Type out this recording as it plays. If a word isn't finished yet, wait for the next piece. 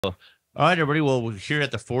All right, everybody. Well, we're here at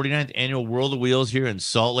the 49th annual World of Wheels here in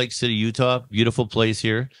Salt Lake City, Utah. Beautiful place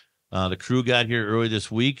here. The crew got here early this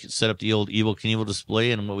week, set up the old Evil Knievel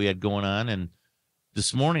display and what we had going on. And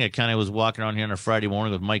this morning, I kind of was walking around here on a Friday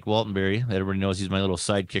morning with Mike Waltenberry. Everybody knows he's my little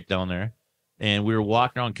sidekick down there. And we were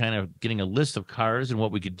walking around kind of getting a list of cars and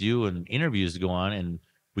what we could do and interviews to go on. And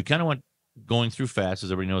we kind of went going through fast.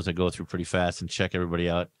 As everybody knows, I go through pretty fast and check everybody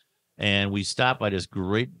out. And we stopped by this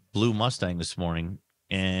great blue Mustang this morning.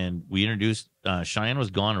 And we introduced, Cheyenne was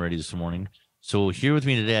gone already this morning. So here with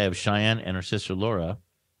me today, I have Cheyenne and her sister, Laura.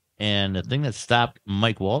 And the thing that stopped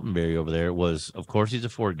Mike Waltenberry over there was, of course, he's a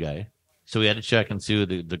Ford guy. So we had to check and see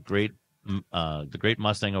the great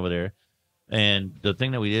Mustang over there. And the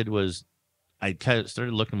thing that we did was I kind of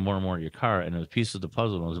started looking more and more at your car, and it was a piece of the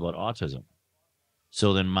puzzle, and it was about autism.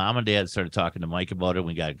 So then mom and dad started talking to Mike about it.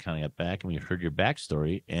 We got back, and we heard your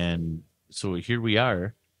backstory. And so here we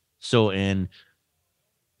are. So, and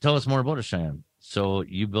tell us more about it, Cheyenne. So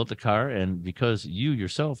you built the car, and because you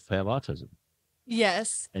yourself have autism.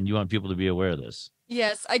 Yes. And you want people to be aware of this.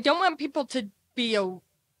 Yes. I don't want people to be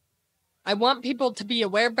I want people to be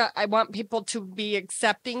aware, but I want people to be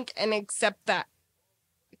accepting and accept that,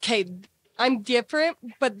 okay, I'm different,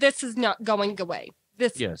 but this is not going away.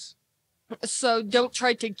 Yes. So don't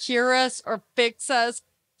try to cure us or fix us.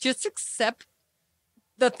 Just accept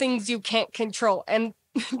the things you can't control. And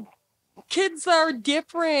kids are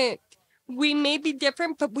different. We may be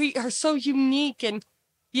different, but we are so unique. And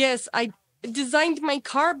yes, I designed my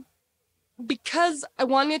car because I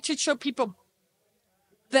wanted to show people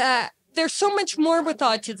that there's so much more with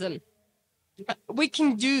autism. We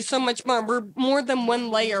can do so much more. We're more than one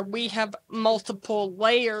layer. We have multiple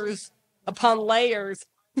layers upon layers.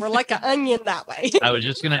 We're like an onion that way. I was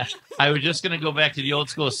just gonna go back to the old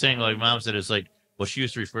school saying, like mom said, it's like what she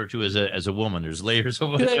used to refer to as a woman. There's layers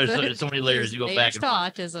of there's so many layers you go back and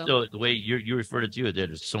autism. So the way you referred it to it,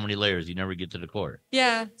 there's so many layers you never get to the core.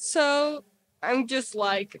 Yeah. So I'm just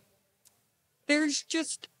like, there's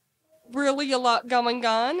just really a lot going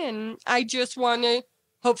on, and I just want to,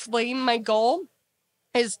 hopefully my goal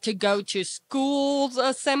is to go to schools,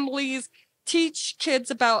 assemblies, teach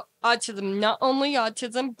kids about autism, not only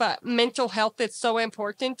autism, but mental health is so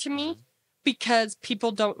important to me because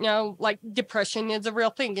people don't know, like depression is a real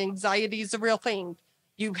thing. Anxiety is a real thing.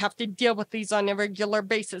 You have to deal with these on a regular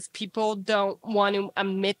basis. People don't want to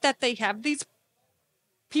admit that they have these.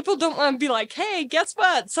 People don't want to be like, hey, guess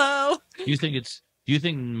what? So do you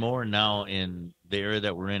think more now in the era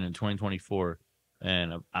that we're in 2024,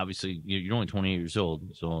 and obviously you're only 28 years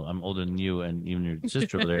old, so I'm older than you and even your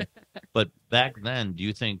sister over there. But back then, do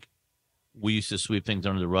you think we used to sweep things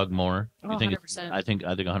under the rug more? Oh, 100%. I think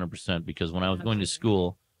 100%, because when I was going to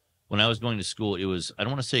school, it was, I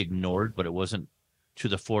don't want to say ignored, but it wasn't to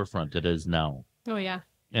the forefront that it is now. Oh yeah.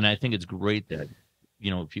 And I think it's great that,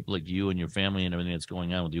 people like you and your family and everything that's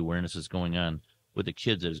going on, with the awareness that's going on with the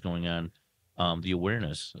kids that is going on. The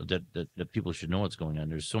awareness that people should know what's going on.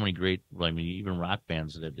 There's so many great, even rock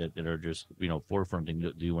bands that are just,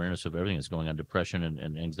 forefronting the awareness of everything that's going on, depression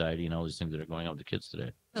and anxiety and all these things that are going on with the kids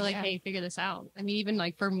today. They're like, hey, figure this out. I mean, even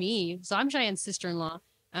like for me, so I'm Cheyenne's sister-in-law.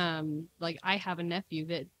 Like I have a nephew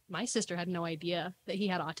that my sister had no idea that he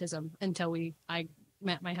had autism until I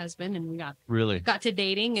met my husband, and we got to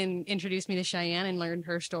dating and introduced me to Cheyenne and learned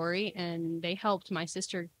her story, and they helped my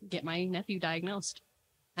sister get my nephew diagnosed,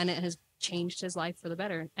 and it has changed his life for the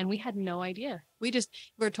better. And we had no idea. We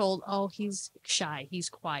were told, oh, he's shy, he's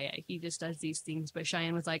quiet, he just does these things. But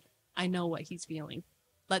Cheyenne was like, I know what he's feeling.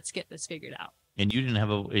 Let's get this figured out. And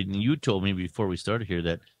you told me before we started here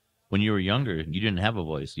that when you were younger, you didn't have a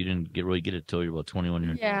voice. You didn't really get it till you were about 21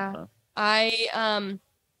 years old. Yeah. I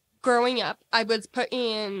growing up, I was put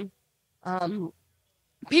in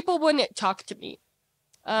people wouldn't talk to me.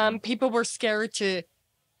 People were scared to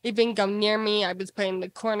even go near me. I was put in the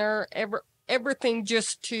corner, everything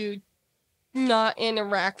just to not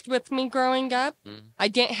interact with me growing up. I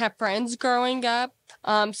didn't have friends growing up.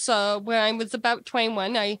 So when I was about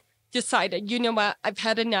 21, I decided, you know what, I've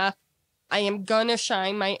had enough. I am going to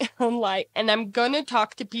shine my own light, and I'm going to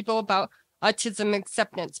talk to people about autism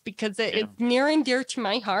acceptance because it is near and dear to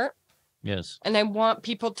my heart. Yes. And I want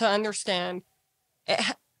people to understand.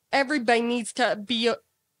 Everybody needs to be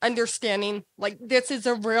understanding, like, this is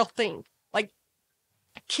a real thing. Like,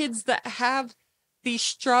 kids that have these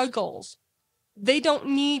struggles, they don't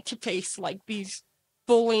need to face like these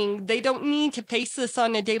bullying. They don't need to face this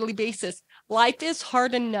on a daily basis. Life is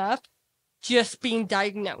hard enough just being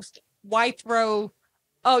diagnosed. Why throw,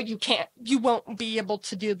 oh, you won't be able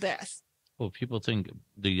to do this. Well, people think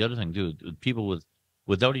the other thing too, people with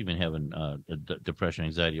without even having depression,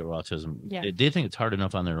 anxiety, or autism. Yeah. They think it's hard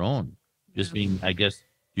enough on their own. Just being, I guess,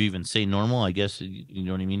 you even say normal. I guess you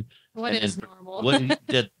know what I mean. What And is then normal?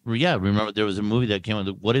 yeah, remember there was a movie that came out.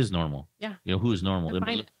 What is normal? Yeah. You know, who is normal?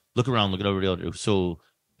 Define it. Look around, look at everybody else. So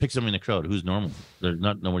pick somebody in the crowd. Who's normal? There's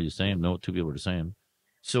nobody's saying. No, two people are saying.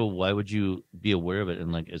 So why would you be aware of it?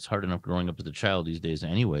 And like, it's hard enough growing up as a child these days,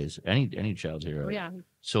 anyways. Any child's here. Oh, yeah.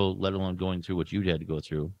 So let alone going through what you had to go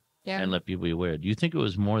through, Yeah. and let people be aware. Do you think it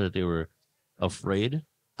was more that they were afraid?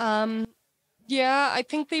 Yeah, I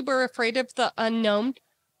think they were afraid of the unknown,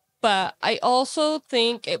 but I also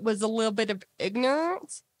think it was a little bit of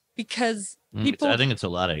ignorance because people. I think it's a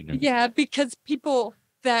lot of ignorance. Yeah, because people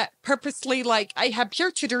that purposely, like, I have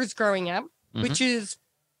peer tutors growing up, which is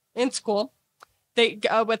in school. They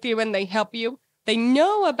go with you and they help you. They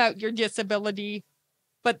know about your disability,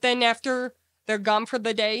 but then after they're gone for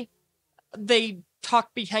the day, they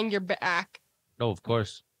talk behind your back. Oh, of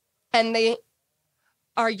course. And they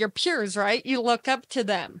are your peers, right? You look up to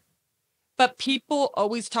them. But people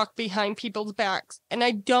always talk behind people's backs. And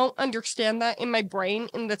I don't understand that in my brain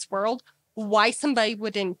in this world, why somebody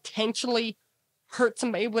would intentionally hurt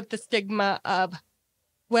somebody with the stigma of,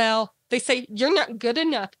 well, they say, you're not good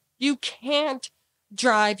enough. You can't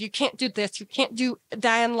drive. You can't do this. You can't do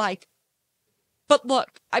that in life. But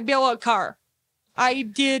look, I built a car. I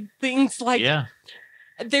did things like, Yeah.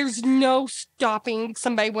 there's no stopping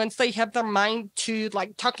somebody once they have their mind to,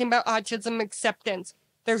 like, talking about autism acceptance.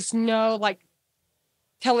 There's no, like,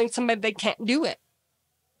 telling somebody they can't do it.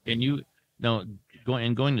 And you now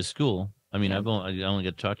going to school. I mean, I only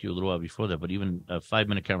got to talk to you a little while before that, but even a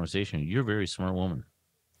 5-minute conversation, you're a very smart woman.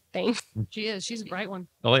 Thanks. She is. She's a bright one.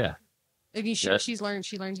 Oh yeah. I mean, Yeah. she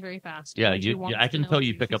learns very fast. Yeah, Like, she you, wants I to can know, tell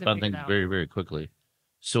you she pick up sees it on figured things out. very, very quickly.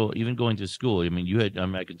 So even going to school, I mean,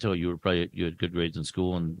 I can tell you had good grades in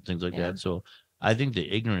school and things like Yeah. that. So I think the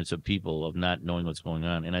ignorance of people of not knowing what's going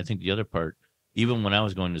on, and I think the other part, even when I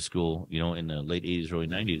was going to school, you know, in the late 80s, early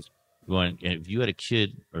 90s, if you had a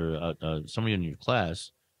kid or somebody in your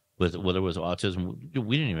class with whether it was autism,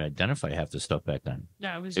 we didn't even identify half the stuff back then.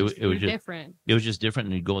 No, it was It just, was just- different. It was just different,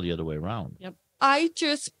 and you'd go the other way around. Yep. I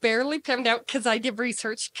just barely found out because I did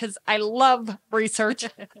research, because I love research,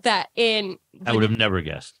 that in I would have never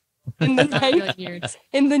guessed. in the Not really years.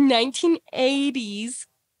 in the 1980s,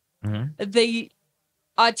 Mhm. the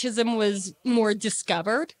autism was more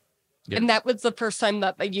discovered, Yeah. and that was the first time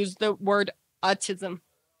that they used the word autism.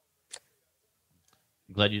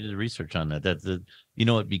 I'm glad you did the research on that. You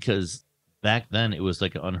know what? Because back then it was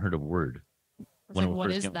like an unheard of word. It's When like, it what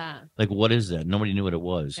first is came- that? Like, what is that? Nobody knew what it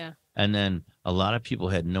was. Yeah. And then a lot of people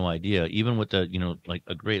had no idea, even with the, you know, like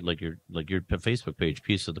a great, like your Facebook page,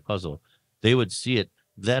 Piece of the Puzzle, they would see it.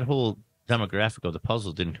 That whole demographic of the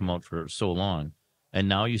puzzle didn't come out for so long. And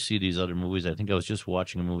now you see these other movies. I think I was just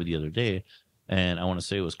watching a movie the other day, and I want to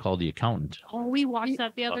say it was called The Accountant. Oh, we watched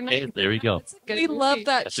that the other Okay, night. there we go. It's a good We love movie.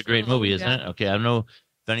 that. That's a great show. movie, isn't yeah. it? Okay, I don't know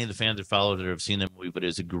if any of the fans have followed it or have seen that movie, but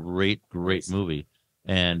it's a great movie.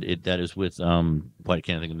 And that is with why I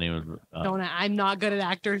can't think of the name of I'm not good at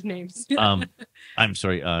actors' names. I'm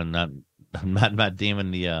sorry, not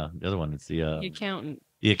Damon, the other one. It's The accountant.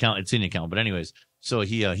 the account. It's in the account, but anyways, so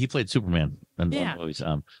he played Superman in Yeah. movies. I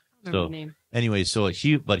don't remember So the name. anyway, so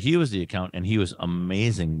he was the accountant, and he was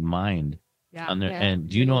amazing mind Yeah. on there. Yeah. And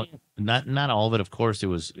do you know, Brilliant. not all of it, of course, it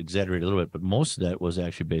was exaggerated a little bit, but most of that was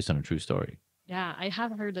actually based on a true story. Yeah, I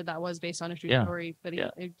have heard that was based on a true Yeah. story, but Yeah.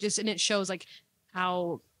 it shows like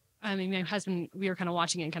how. I mean, my husband, we were kind of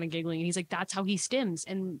watching it and kind of giggling, and he's like, "That's how he stims."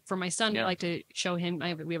 And for my son, Yeah. we like to show him.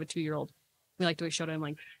 We have a 2-year-old. We like to show him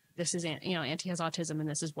like, this is Auntie has autism, and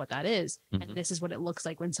this is what that is, Mhm. and this is what it looks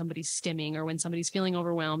like when somebody's stimming or when somebody's feeling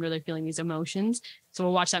overwhelmed or they're feeling these emotions. So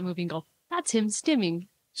we'll watch that movie and go, "That's him stimming.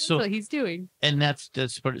 That's So what he's doing." and that's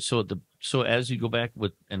part. So as you go back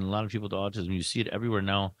with, and a lot of people with autism, you see it everywhere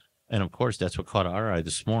now. And of course, that's what caught our eye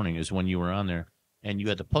this morning is when you were on there and you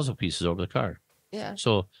had the puzzle pieces over the car. Yeah.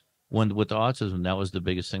 So with the autism, that was the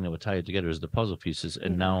biggest thing that would tie it together is the puzzle pieces.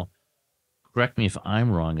 And Mhm. now, correct me if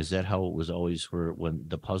I'm wrong. Is that how it was always for when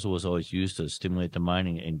the puzzle was always used to stimulate the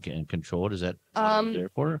mind and control it? Is that what it was there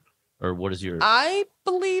for, or what is your I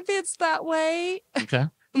believe it's that way. okay?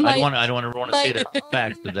 My- I don't want to say my that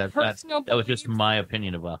fact, but that personal was just belief my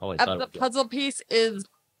opinion about how I thought of the it was. puzzle piece is,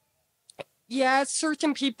 yeah,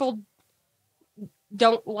 certain people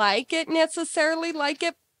don't like it necessarily,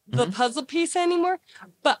 the Mhm. puzzle piece anymore,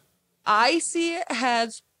 but I see it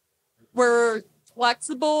as we're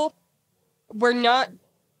flexible, we're not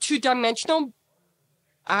 2-dimensional.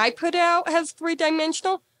 I put out as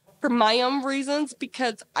 3-dimensional, for my own reasons,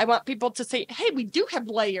 because I want people to say, hey, we do have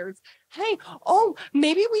layers. Hey, oh,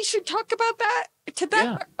 maybe we should talk about that to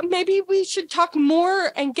that. Yeah. Maybe we should talk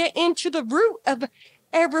more and get into the root of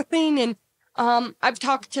everything. And I've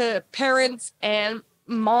talked to parents and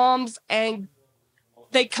moms, and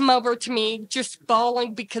they come over to me just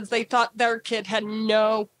bawling because they thought their kid had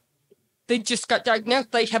they just got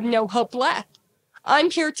diagnosed. They have no hope left.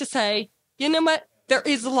 I'm here to say, you know what? There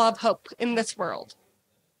is a lot of hope in this world.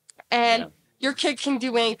 And your kid can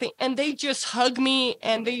do anything. And they just hug me,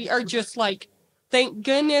 and they are just like, thank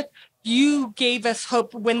goodness you gave us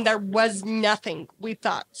hope when there was nothing, we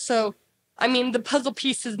thought. So, I mean, the puzzle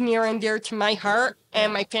piece is near and dear to my heart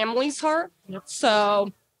and my family's heart. Yep.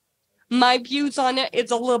 So my views on it is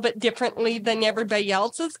a little bit differently than everybody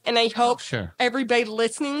else's. And I hope everybody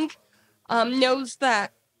listening knows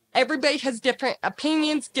that everybody has different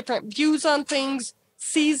opinions, different views on things,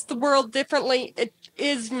 sees the world differently. It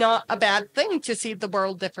is not a bad thing to see the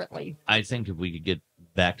world differently. I think if we could get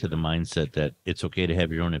back to the mindset that it's okay to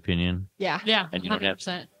have your own opinion. Yeah. And you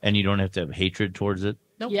don't have to have hatred towards it.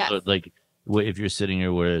 Nope. Yeah. So, like, if you're sitting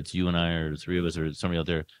here where it's you and I or the three of us or somebody out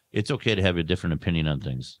there, it's okay to have a different opinion on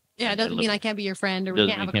things. Yeah, it doesn't mean I can't be your friend or we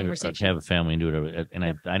can't have a conversation. Have a family and do whatever.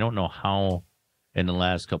 And I don't know how in the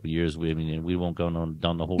last couple of years, we won't go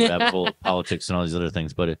down the whole rabbit hole of politics and all these other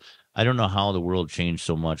things, but I don't know how the world changed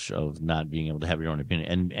so much of not being able to have your own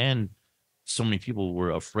opinion. And so many people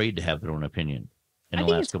were afraid to have their own opinion. I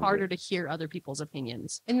think it's harder to hear other people's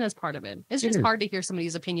opinions. And that's part of it. It's just hard to hear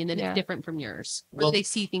somebody's opinion that is different from yours. Or they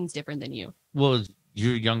see things different than you. Well,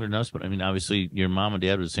 you're younger than us, but I mean, obviously your mom and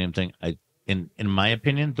dad were the same thing. In my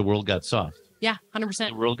opinion, the world got soft. Yeah, 100%.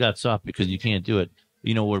 The world got soft because you can't do it.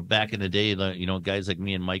 You know, we're back in the day, you know, guys like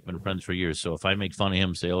me and Mike been friends for years. So if I make fun of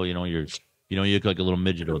him, say, oh, you look like a little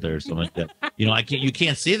midget out there or something like that. You know, you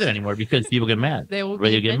can't say that anymore because people get mad. They will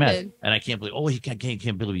get mad. And I can't believe, oh,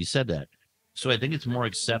 can't believe he said that. So I think it's more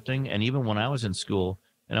accepting. And even when I was in school,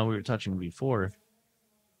 and we were touching before,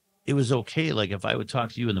 it was okay. Like if I would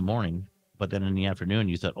talk to you in the morning, but then in the afternoon,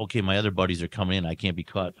 you thought, okay, my other buddies are coming in. I can't be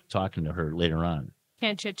caught talking to her later on.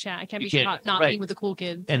 Can't chit chat. I can't be caught not being with the cool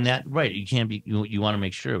kids. And you can't be, you want to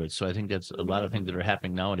make sure of it. So I think that's a lot of things that are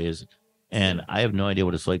happening nowadays. And I have no idea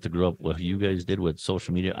what it's like to grow up what you guys did with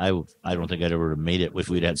social media. I don't think I'd ever have made it if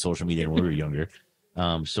we'd had social media when we were younger.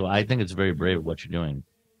 So I think it's very brave what you're doing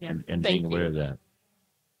and being aware of that.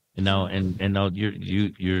 And now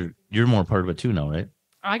you're more part of it too now, right?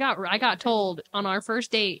 I got told on our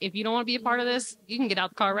first date, if you don't want to be a part of this, you can get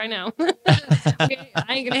out the car right now. I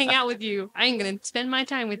ain't gonna hang out with you. I ain't gonna spend my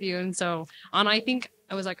time with you. And so I think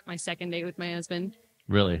it was like my second date with my husband.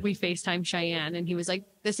 Really? We FaceTime Cheyenne, and he was like,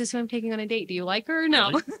 "This is who I'm taking on a date. Do you like her or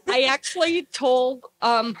no?" I actually told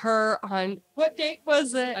her on what date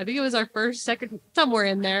was it? I think it was our second, somewhere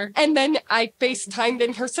in there. And then I FaceTimed,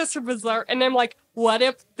 and her sister was there, and I'm like, "What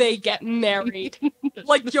if they get married?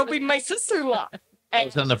 Like you'll be my sister-in-law."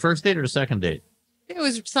 Was it on the first date or the second date? It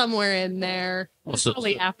was somewhere in there.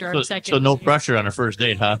 Probably after our second. So no pressure on a first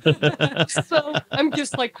date, huh? So I'm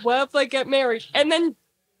just like, what if they get married? And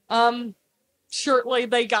then, shortly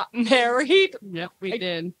they got married. Yep, we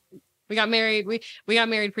did. We got married. We got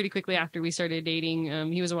married pretty quickly after we started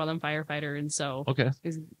dating. He was a well-known firefighter, and so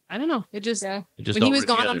I don't know. It just when he was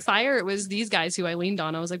gone on fire, it was these guys who I leaned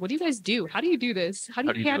on. I was like, "What do you guys do? How do you do this? How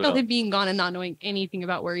do you handle him being gone and not knowing anything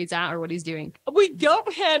about where he's at or what he's doing?" We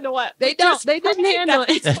don't handle it. They don't. They didn't handle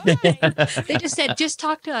it. They just said, "Just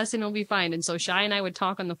talk to us and it'll be fine." And so Shy and I would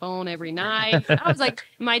talk on the phone every night. I was like,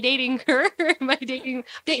 "Am I dating her? Am I dating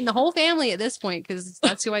the whole family at this point?" Because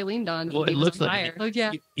that's who I leaned on. Well, it looks like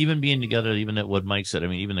even being together, even at what Mike said. I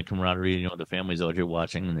mean, even the camaraderie, you know, the families out here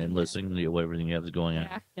watching and listening to everything you have is going on.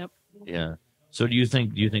 Yep. Yeah. So do you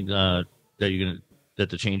think that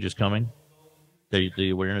the change is coming? That the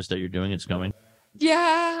awareness that you're doing it's coming?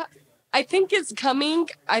 Yeah, I think it's coming.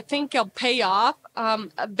 I think it'll pay off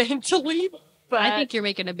eventually. But I think you're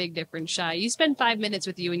making a big difference, Shy. You spend 5 minutes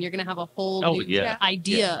with you and you're going to have a whole new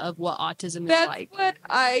idea of what autism is like. That's what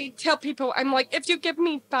I tell people. I'm like, if you give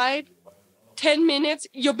me 5-10 minutes,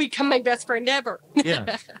 you'll become my best friend ever.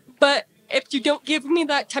 Yeah. But if you don't give me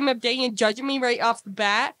that time of day and judge me right off the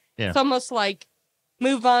bat, it's almost like,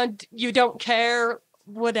 move on, you don't care,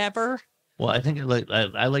 whatever. Well, I think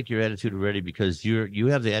I like your attitude already because you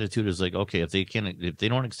have the attitude is like, okay, if they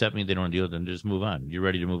don't accept me, they don't deal with it, then just move on. You're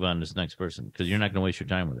ready to move on to this next person because you're not going to waste your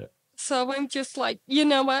time with it. So I'm just like, you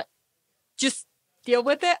know what? Just deal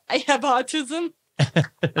with it. I have autism.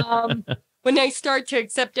 When I start to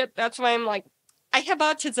accept it, that's why I'm like, I have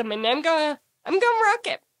autism and I'm gonna rock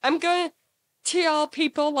it. I'm gonna tell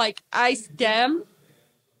people like I STEM.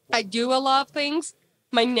 I do a lot of things.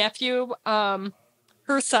 my nephew,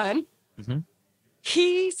 her son,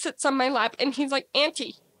 he sits on my lap and he's like,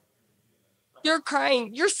 Auntie, you're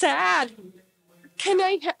crying. You're sad. Can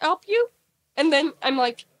I help you? And then I'm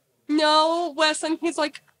like, no, Wes. And he's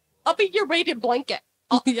like, I'll be your weighted blanket.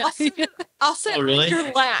 I'll sit really? on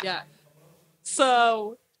your lap. Yeah.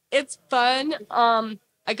 So it's fun.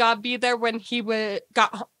 I got to be there when he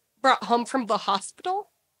got brought home from the hospital.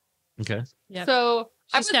 Okay. Yep. So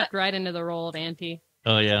She stepped right into the role of auntie.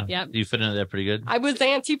 Oh, yeah. Yep. You fit into that pretty good? I was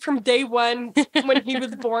auntie from day one when he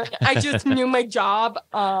was born. I just knew my job.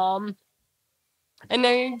 And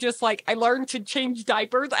then just like, I learned to change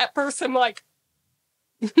diapers. At first, I'm like,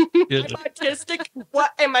 I'm autistic.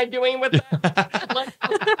 What am I doing with that?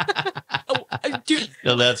 Dude,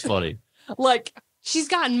 No, that's funny. like, She's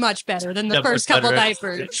gotten much better than the Yeah, first much couple better.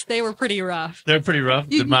 diapers. They were pretty rough. They're pretty rough.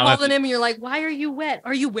 You Did Mom call have them to- and you're like, why are you wet?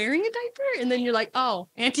 Are you wearing a diaper? And then you're like, oh,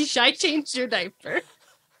 Auntie Shy changed your diaper.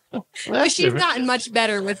 Well, But that's she's different. gotten much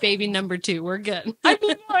better with baby number 2. We're good. I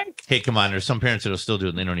mean, like, Hey, come on. There's some parents that'll still do it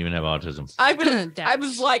and they don't even have autism. I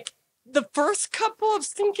was like, the first couple of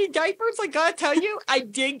stinky diapers, I gotta tell you, I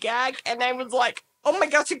did gag, and I was like, oh my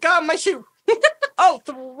gosh, it got on my shoe. Oh,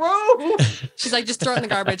 throw. She's like, just throw it in the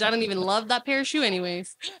garbage. I don't even love that pair of shoe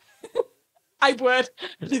anyways. I would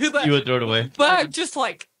do that. You would throw it away? But I'm just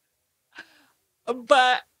like,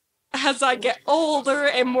 but as I get older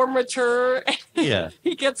and more mature, Yeah.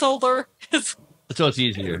 he gets older. So it's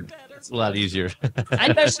easier. It's a lot easier.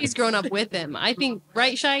 I know she's grown up with him. I think,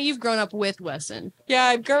 right, Shy? You've grown up with Wesson. Yeah,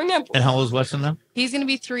 I've grown up. And how old is Weston now? He's going to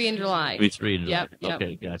be 3 in July. Maybe 3. In Yep, July. yep.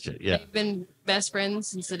 Okay, gotcha. Yeah. They've been best friends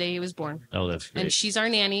since the day he was born. Oh, that's great. And she's our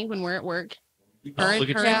nanny when we're at work. Oh, Her, look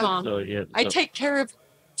at her you. and mom. So, yeah. I so- take care of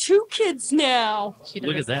 2 kids now. She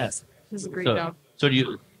Look does. at that. This is a great So, job. so do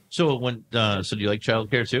you? So when? So do you like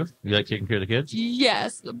childcare too? You like taking care of the kids?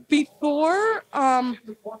 Yes. Before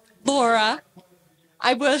Laura,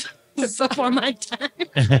 I was Before my time.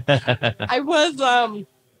 I was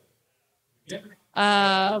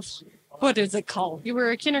what is it called? You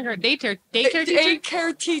were a kindergarten daycare teacher?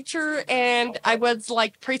 Daycare teacher, and I was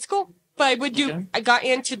like preschool, but I would do. Okay. I got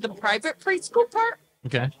into the private preschool part.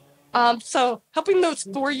 Okay. So helping those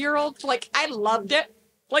 4-year-olds, like I loved it.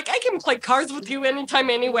 Like I can play cards with you anytime,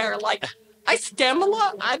 anywhere. Like I STEM a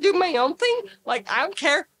lot. I do my own thing. Like I don't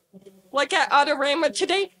care. Like at Autorama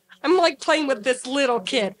today, I'm like playing with this little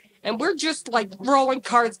kid, and we're just like rolling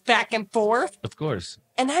cards back and forth. Of course.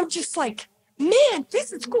 And I'm just like, man,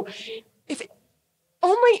 this is cool. If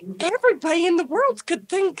only everybody in the world could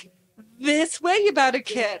think this way about a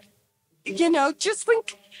kid. You know, just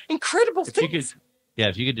think incredible If you things. could, yeah,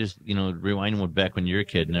 if you could just rewind one back when you're a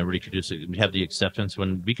kid and everybody could just have the acceptance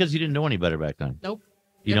because you didn't know any better back then. Nope.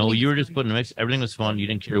 You know, you were just put in the mix. Everything was fun. You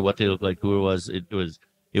didn't care what they looked like, who it was.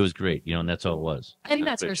 It was great, and that's all it was. I think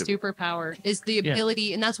that's her what it should- superpower is the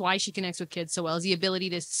ability, and that's why she connects with kids so well, is the ability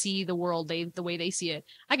to see the world the way they see it.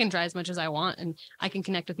 I can try as much as I want, and I can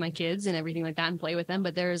connect with my kids and everything like that and play with them,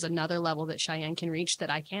 but there is another level that Cheyenne can reach that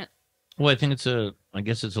I can't. Well, I think I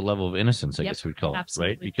guess it's a level of innocence, I Yep, guess we'd call it,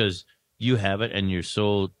 absolutely. right? Because you have it and you're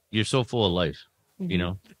so full of life, Mm-hmm. you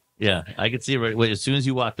know? Yeah, I could see it right. Wait, as soon as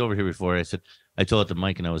you walked over here before, I told it to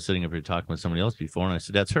Mike, and I was sitting up here talking with somebody else before, and I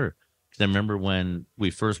said, that's her. Because I remember when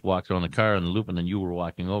we first walked around the car on the loop, and then you were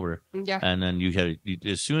walking over, Yeah. and then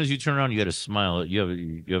as soon as you turn around, you had a smile. You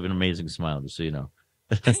have an amazing smile, just so you know.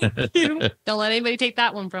 Don't let anybody take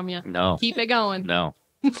that one from you. No, Keep it going. no,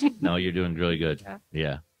 no, you're doing really good.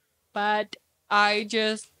 Yeah. But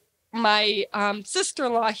my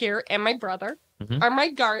sister-in-law here and my brother Mhm. are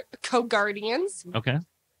my co-guardians. Okay.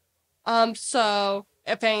 So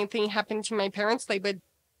if anything happened to my parents, they would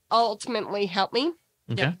ultimately help me.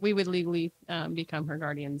 Okay. Yeah, we would legally become her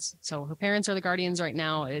guardians. So her parents are the guardians right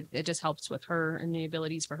now. It just helps with her and the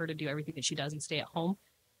abilities for her to do everything that she does and stay at home.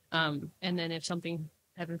 And then if something,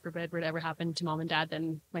 heaven forbid, would ever happen to mom and dad,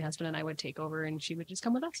 then my husband and I would take over and she would just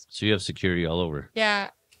come with us. So you have security all over. Yeah.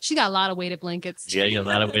 She got a lot of weighted blankets. Yeah, you got a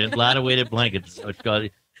lot of weighted blankets.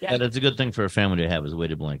 Yeah, that's a good thing for a family to have is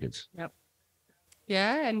weighted blankets.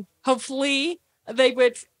 Yeah. And hopefully they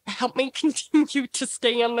would help me continue to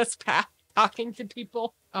stay on this path, talking to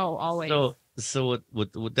people. Oh, always. So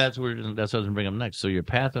what that's what I was going to bring up next. So your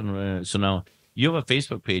path on so now you have a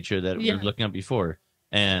Facebook page here that we Yeah. were looking at before,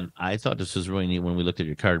 and I thought this was really neat when we looked at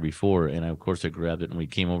your card before, and of course I grabbed it and we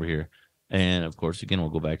came over here, and of course again we'll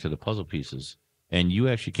go back to the puzzle pieces, and you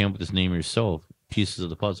actually came up with this name yourself, Pieces of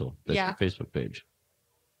the Puzzle. That's Yeah. your Facebook page.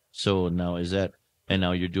 So now is that, and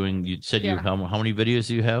now you're doing. You said you Yeah. how many videos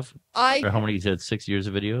do you have, I or how many? You said 6 years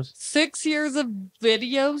of videos. 6 years of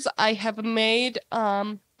videos I have made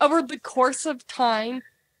over the course of time.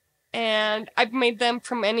 and I've made them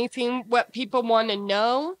from anything what people want to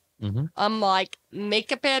know. Like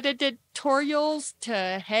makeup editorials to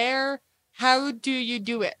hair. How do you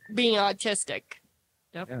do it being autistic?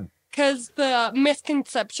 Yep. Because the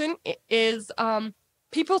misconception is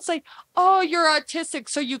people say, oh, you're autistic,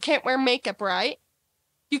 so you can't wear makeup, right?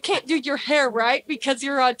 You can't do your hair right because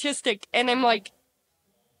you're autistic. And I'm like,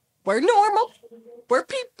 we're normal. We're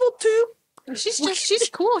people too. She's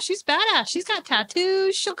cool. She's badass. She's got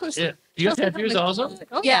tattoos. She'll go. Yeah. You have tattoos also?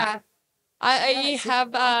 Oh, Yeah. I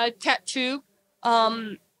have a tattoo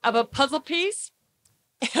of a puzzle piece,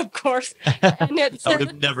 of course. And I would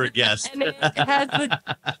have never guessed. And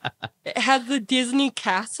it has the Disney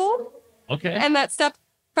castle. Okay. And that stuff,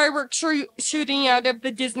 fireworks shooting out of the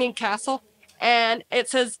Disney castle. And it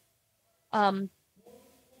says, did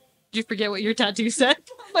you forget what your tattoo said?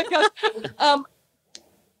 oh my gosh.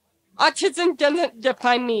 Autism doesn't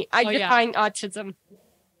define me. I define autism.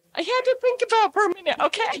 I had to think about it for a minute,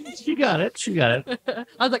 okay? She got it. I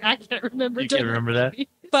was like, I can't remember. You can't remember that?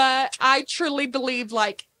 But I truly believe,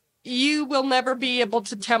 like, you will never be able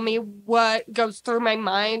to tell me what goes through my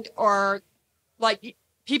mind, or, like,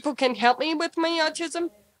 people can help me with my autism,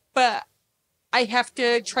 but I have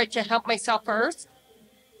to try to help myself first.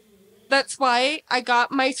 That's why I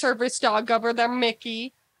got my service dog over there,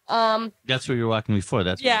 Mickey. That's where you were walking before.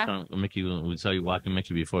 That's yeah. Mickey. We saw you walking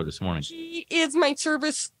Mickey before this morning. He is my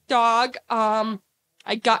service dog. I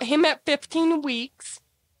got him at 15 weeks,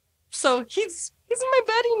 so he's my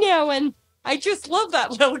buddy now, and I just love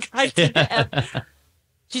that little guy to death.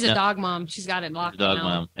 She's a dog mom. She's got it locked. Dog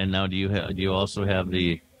mom. And now do you also have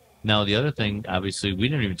the other thing? Obviously, we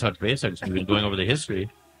didn't even touch base on this. We've been going over the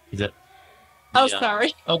history. Is that? Oh,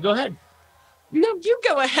 sorry. Oh, go ahead. No, you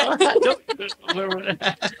go ahead.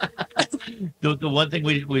 The one thing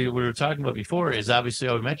we were talking about before is obviously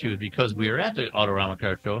how we met you is because we were at the Autorama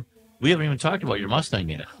car show. We haven't even talked about your Mustang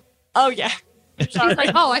yet. Oh, yeah. I was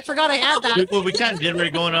like, oh, I forgot I had that. Well, we kind of did. We were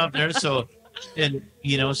going up there, so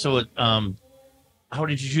how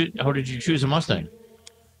did you choose a Mustang?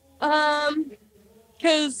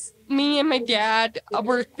 Because me and my dad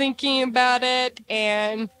were thinking about it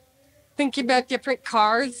and thinking about different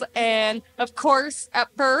cars, and of course, at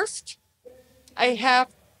first, I have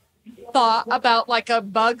thought about like a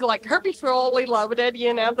bug, like Herbie Fully Loaded,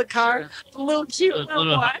 the car, the little cute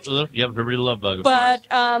little one. Yeah, Herbie Love Bug. But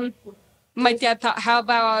my dad thought, how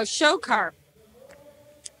about a show car?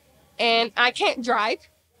 And I can't drive,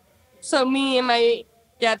 so me and my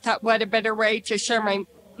dad thought, what a better way to share my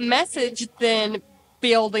message than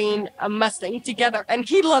building a Mustang together. And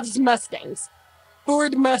he loves Mustangs.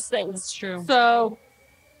 Ford Mustangs. That's true. So,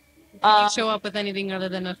 you show up with anything other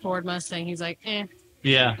than a Ford Mustang, he's like, eh.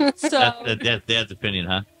 Yeah. So that's Dad's opinion,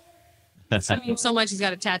 huh? I mean, so much he's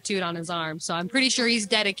got it tattooed on his arm, so I'm pretty sure he's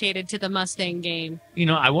dedicated to the Mustang game.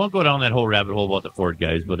 I won't go down that whole rabbit hole about the Ford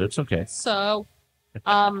guys, but it's okay. So,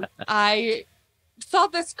 I saw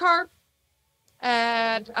this car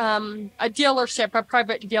at a dealership, a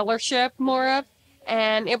private dealership, more of,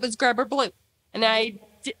 and it was Grabber Blue, and I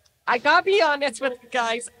gotta be honest with you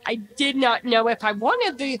guys, I did not know if I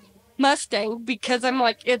wanted the Mustang because I'm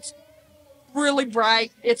like, it's really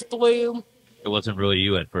bright, it's blue. It wasn't really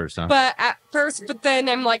you at first, huh? But then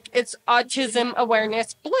I'm like, it's autism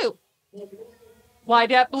awareness blue.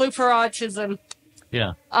 Light up blue for autism.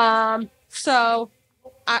 Yeah. So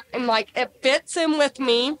I'm like, it fits in with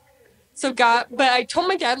me. But I told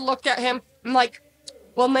my dad, looked at him, I'm like,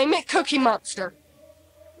 well, name it Cookie Monster.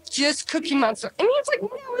 Just Cookie Monster. And he was like,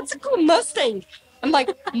 no, it's a cool Mustang. I'm like,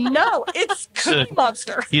 no, it's Cookie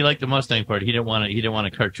Monster. He liked the Mustang part. He didn't want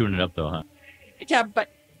to cartoon it up though, huh? Yeah, but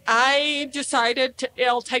I decided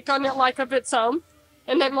it'll take on a life of its own.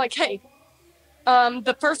 And I'm like, hey,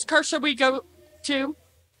 the first car show we go to,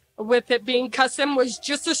 with it being custom, was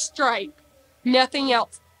just a stripe, nothing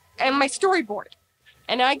else, and my storyboard.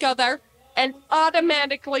 And I go there, and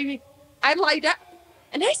automatically I light up,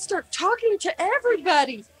 and I start talking to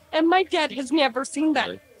everybody. And my dad has never seen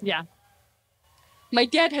that. Yeah. My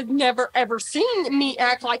dad has never, ever seen me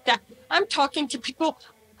act like that. I'm talking to people.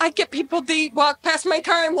 I get people, they walk past my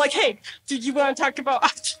car. I'm like, hey, do you want to talk about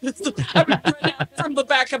autism? I would run out from the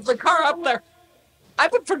back of the car up there. I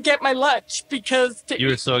would forget my lunch because... You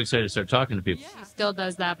were so excited to start talking to people. Yeah. Still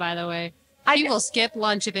does that, by the way. She will skip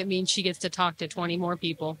lunch if it means she gets to talk to 20 more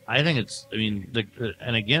people. I think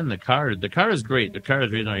the car is great. The car is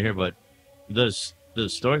the reason I'm here, but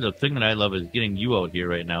the thing that I love is getting you out here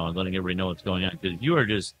right now and letting everybody know what's going on, because you are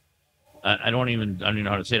just, I don't even know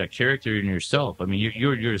how to say it, a character in yourself. I mean,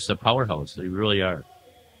 you're just a powerhouse. You really are.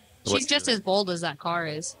 She's just as bold as that car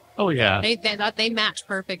is. Oh yeah. They match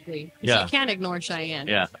perfectly. Yeah. You can't ignore Cheyenne.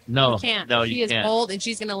 Yeah. No. You can't. No, She you is can't. bold, and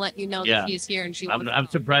she's gonna let you know Yeah. that she is here, and she I'm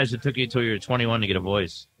wants surprised it took you till you were 21 to get a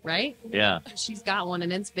voice. right. Yeah. She's got one,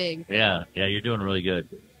 and it's big. Yeah. Yeah. You're doing really good.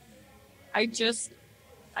 I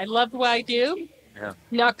love what I do. Yeah.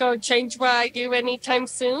 Not going to change what I do anytime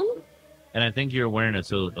soon. And I think your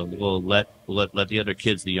awareness will let the other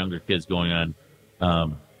kids, the younger kids going on,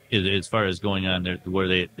 as far as going on there, where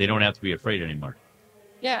they don't have to be afraid anymore.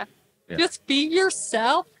 Yeah. Yeah. Just be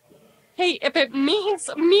yourself. Hey, if it means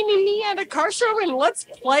meeting me at a car show and let's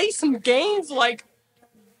play some games, like,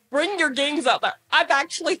 bring your games out there. I've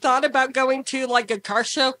actually thought about going to, like, a car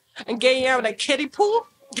show and getting out a kiddie pool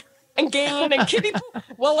and getting in a kiddie pool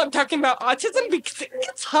while I'm talking about autism because it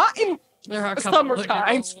gets hot in There are a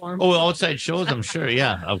summertime. Oh, outside shows, I'm sure.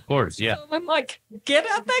 Yeah, of course. Yeah. So I'm like, get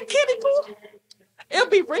out that kiddie pool. It'll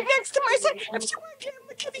be right next to my son. If you want to get in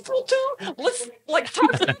the kiddie pool too, let's, like,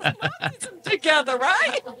 talk about autism together,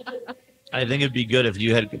 right? I think it'd be good if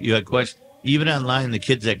you had questions, even online. The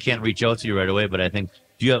kids that can't reach out to you right away, but I think,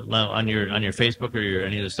 do you have on your Facebook or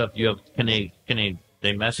any of the stuff? Do you have can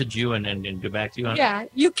they message you and get back to you on? Yeah,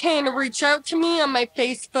 you can reach out to me on my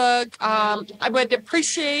Facebook. I would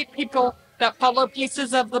appreciate people that follow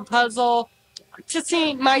pieces of the puzzle to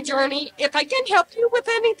see my journey. If I can help you with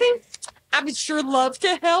anything, I would sure love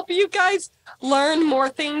to help you guys learn more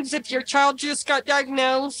things. If your child just got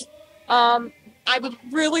diagnosed, I would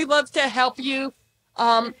really love to help you.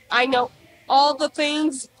 I know all the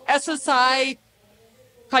things, SSI,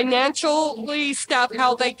 financially stuff,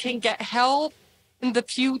 how they can get help in the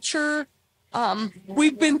future.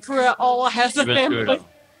 We've been through it all as a family.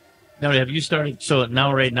 Now, have you started? So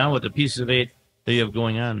right now, with the pieces of 8 that you have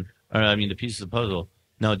going on, or I mean, the pieces of the puzzle.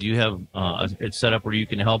 Now, do you have it set up where you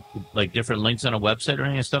can help, like, different links on a website or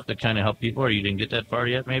any stuff that kind of help people, or you didn't get that far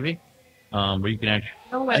yet, maybe? Where you can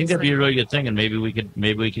actually, I think that'd be a really good thing, and maybe we could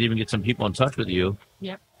even get some people in touch with you.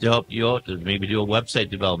 Yep. To help you out, to maybe do a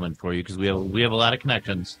website development for you, because we have a lot of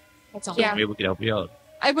connections. That's all. Yeah. Maybe we could help you out.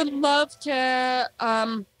 I would love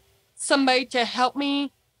to somebody to help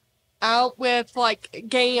me out with, like,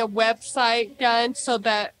 getting a website done so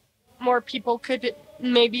that more people could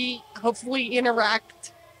maybe hopefully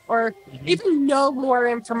interact or even know more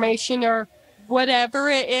information or whatever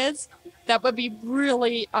it is. That would be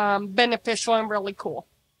really beneficial and really cool.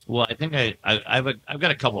 Well, I think I've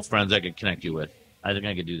got a couple of friends I could connect you with. I think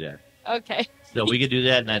I could do that. Okay. So we could do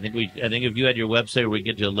that, and I think if you had your website, we could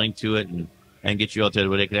get you a link to it and get you out there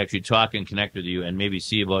where they could actually talk and connect with you, and maybe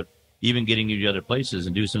see about even getting you to other places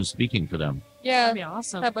and do some speaking for them. Yeah. That'd be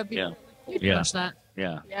awesome. That would be. Yeah. You'd Yeah. crush that.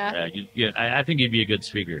 Yeah. Yeah. I think you'd be a good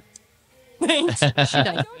speaker. Thanks. She I does.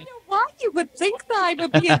 don't know why you would think that I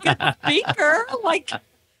would be a good speaker. Like,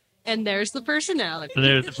 And there's the personality. So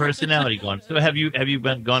there's the personality going. So have you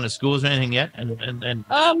gone to schools or anything yet? And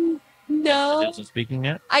no. did some speaking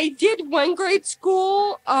yet? I did one grade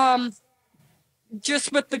school,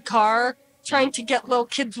 just with the car, trying to get little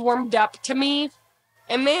kids warmed up to me.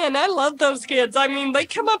 And man, I love those kids. I mean, they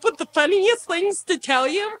come up with the funniest things to tell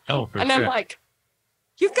you. Oh, for And sure. I'm like,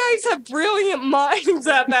 you guys have brilliant minds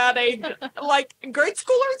at that age. Like, grade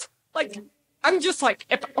schoolers, like, I'm just like,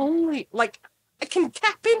 if only, like, I can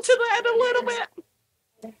tap into that a little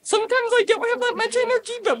bit. Sometimes I don't have that much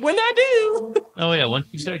energy, but when I do. Oh yeah, once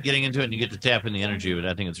you start getting into it and you get to tap in the energy of it,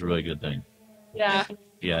 I think it's a really good thing. Yeah.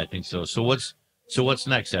 Yeah, I think so. So what's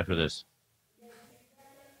next after this?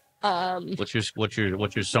 What's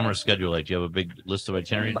your summer schedule like? Do you have a big list of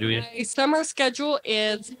itinerary to do yet? My summer schedule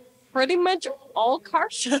is pretty much all car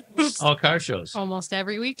shows. All car shows. Almost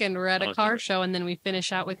every weekend we're at a Okay. car show, and then we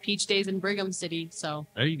finish out with Peach Days in Brigham City. So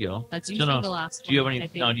There you go. that's So usually now, the last do you have one, any? I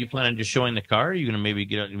think. Now, do you plan on just showing the car? Are you gonna maybe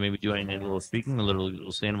get out, maybe do any little speaking, a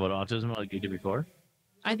little stand about autism like you did before?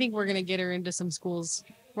 I think we're gonna get her into some schools.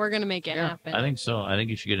 We're gonna make it happen. I think so. I think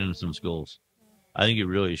you should get into some schools. I think you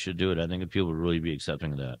really should do it. I think that people would really be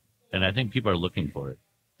accepting of that, and I think people are looking for it.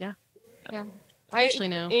 Yeah. I Actually,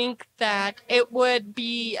 no. think that it would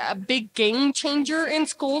be a big game changer in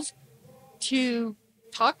schools to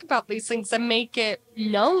talk about these things and make it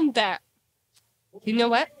known that, you know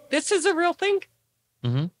what, this is a real thing.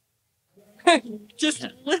 Mm-hmm. Just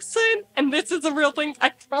listen, and this is a real thing. I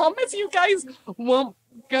promise you guys won't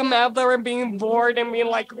come out there and being bored and being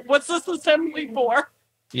like, what's this assembly for?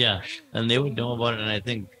 Yeah, and they would know about it. And I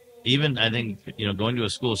think going to a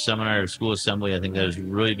school seminar or school assembly, I think that is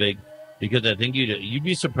really big, because I think you'd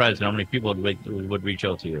be surprised how many people would reach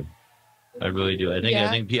out to you. I really do. I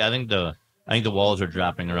think the walls are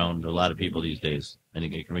dropping around a lot of people these days. I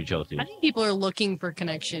think they can reach out to you. I think people are looking for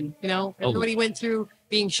connection. You know, everybody went through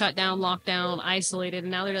being shut down, locked down, isolated,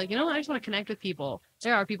 and now they're like, you know what? I just want to connect with people.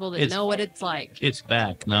 There are people that know what it's like. It's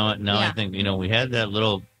back now. Now Yeah. I think we had that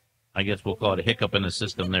little, I guess we'll call it a hiccup in the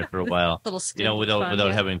system there for a while. Little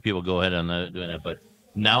without having people go ahead on doing it. But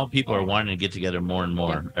now people are wanting to get together more and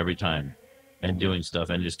more every time, and doing stuff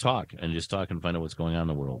and just talk and find out what's going on in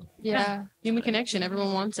the world. Yeah, human connection.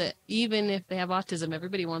 Everyone wants it, even if they have autism.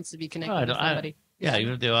 Everybody wants to be connected with somebody. Even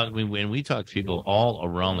if they when we talk to people all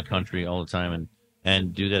around the country all the time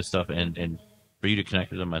and do that stuff and for you to connect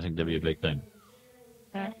with them, I think that'd be a big thing.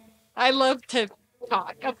 I love to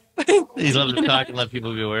talk. You love to talk and let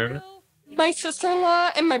people be aware of it. My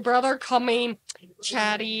sister-in-law and my brother call me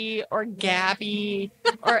Chatty or Gabby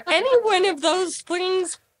or any one of those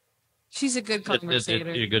things. She's a good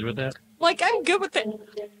conversator. You're good with that? Like, I'm good with it.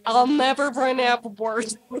 I'll never run out of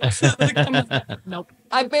words. Nope.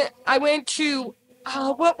 I went to,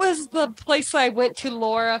 what was the place I went to,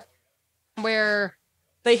 Laura, where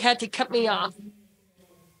they had to cut me off?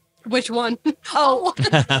 Which one? Oh,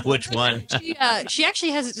 Which one? She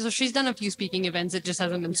actually has. So she's done a few speaking events. It just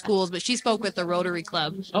hasn't been schools, but she spoke with the Rotary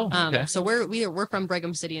Club. Oh, okay. So we're from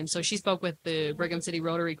Brigham City, and so she spoke with the Brigham City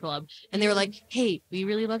Rotary Club, and they were like, "Hey, we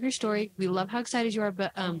really love your story. We love how excited you are,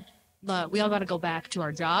 but we all got to go back to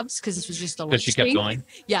our jobs because this was just a." Because she kept going.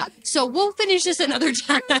 Yeah. So we'll finish this another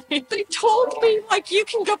time. they told me, like, you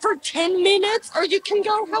can go for 10 minutes or you can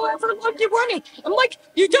go however long you want to. I'm like,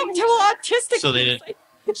 you don't tell autistic. So they didn't.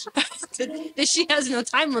 She has no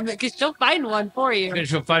time limit because she'll find one for you.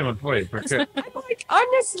 She'll find one for you for sure. I'm like,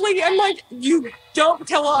 honestly, you don't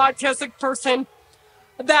tell an autistic person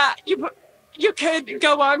that you could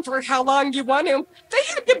go on for how long you want to. They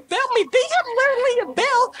had to bell me. They had literally a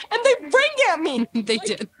bell, and they rang at me. They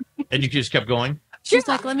did. And you just kept going? She's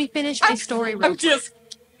like, let me finish my story real quick.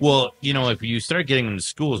 Well, if you start getting into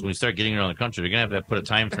schools, when you start getting around the country, you're going to have to put a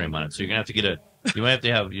time frame on it. So you're going to have to you might have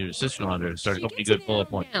to have your sister-in-law there to start a couple good bullet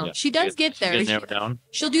points. Yeah. She does get there. She narrow down.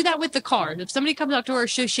 She'll do that with the card. If somebody comes up to her,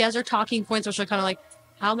 she has her talking points where she'll kind of like,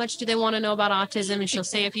 how much do they want to know about autism? And she'll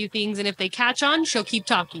say a few things. And if they catch on, she'll keep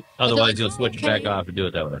talking. Otherwise, you'll switch it back off and do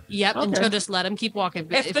it that way. Yep. Okay. And she'll just let them keep walking.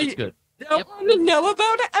 If they don't want to know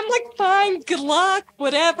about it, I'm like, fine, good luck,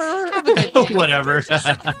 whatever. Have a good day. Whatever.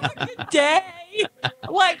 Have a good day.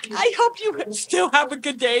 Like, I hope you still have a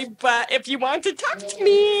good day, but if you want to talk to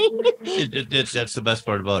me. That's the best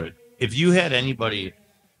part about it. If you had anybody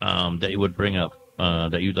that you would bring up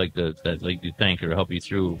that you'd like to thank or help you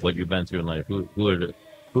through what you've been through in life, who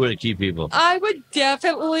are the key people? I would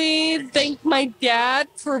definitely thank my dad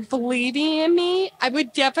for believing in me. I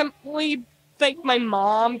would definitely thank my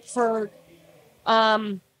mom for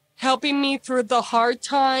helping me through the hard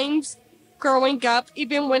times growing up,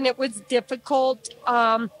 even when it was difficult.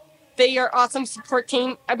 They are awesome support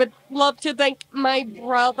team. I would love to thank my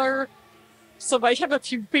brother. So I have a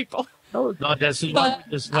few people. Oh, no, that's why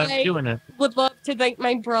I'm doing it. Would love to thank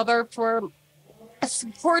my brother for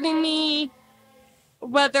supporting me,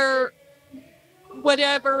 whatever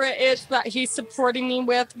it is that he's supporting me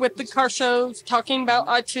with the car shows, talking about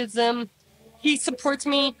autism. He supports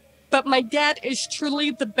me, but my dad is truly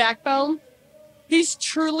the backbone. He's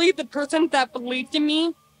truly the person that believed in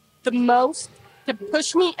me the most, to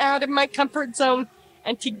push me out of my comfort zone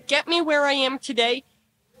and to get me where I am today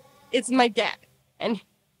is my dad. And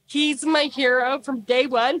he's my hero from day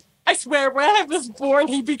one. I swear, when I was born,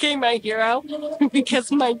 he became my hero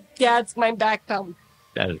because my dad's my backbone.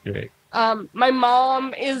 That is great. My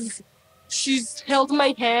mom she's held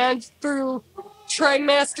my hand through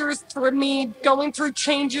trimesters, through me going through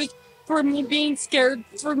changes, for me being scared,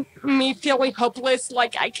 for me feeling hopeless,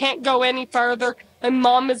 like I can't go any further. And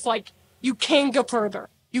mom is like, you can go further.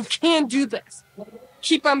 You can do this.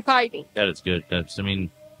 Keep on fighting. That is good.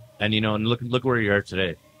 And look where you are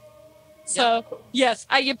today. So, yes,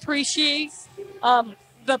 I appreciate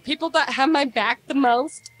the people that have my back the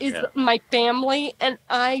most is my family. And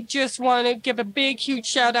I just want to give a big, huge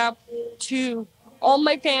shout out to all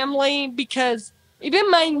my family, because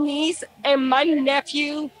even my niece and my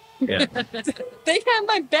nephew, they have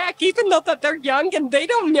my back, even though that they're young and they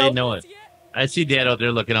don't know. They know it. Yet. I see Dad out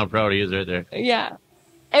there looking how proud he is right there. Yeah.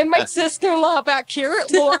 And my sister-in-law back here,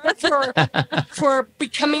 Laura, for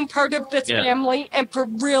becoming part of this family and for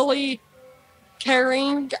really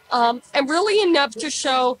caring and really enough to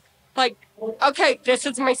show, like, okay, this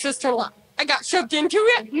is my sister-in-law. I got shoved into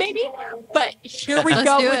it, maybe, but here we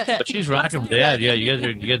go with it. But she's rocking with Dad. Yeah, you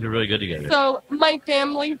guys are really good together. So my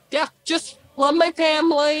family, just love my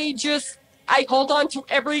family. I hold on to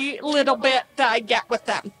every little bit that I get with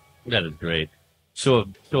them. That is great. So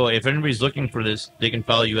if anybody's looking for this, they can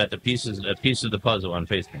follow you at Piece of the Puzzle on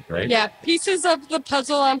Facebook, right? Yeah, Pieces of the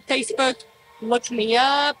Puzzle on Facebook. Look me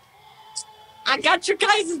up. I got you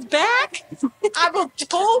guys' back. I will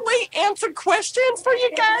totally answer questions for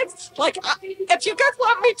you guys. Like, if you guys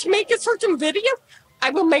want me to make a certain video,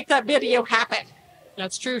 I will make that video happen.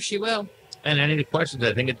 That's true. She will. And any questions,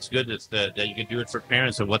 I think it's good that you can do it for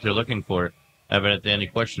parents and what they're looking for. Having any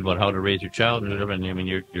questions about how to raise your child or whatever, and I mean,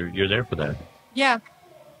 you're there for that. Yeah.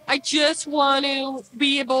 I just want to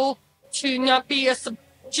be able to not be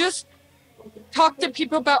just talk to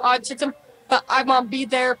people about autism, but I want to be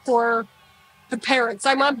there for the parents.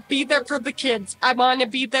 I want to be there for the kids. I want to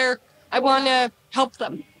be there. I want to help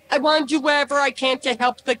them. I want to do whatever I can to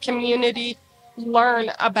help the community learn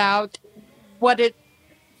about what it's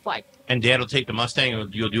like. And Dad will take the Mustang.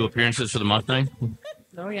 You'll do appearances for the Mustang.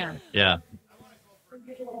 Oh yeah. Yeah.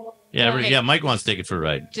 Yeah, Mike wants to take it for a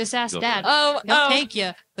ride. Just ask Go. Dad. He'll take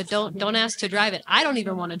you, but don't ask to drive it. I don't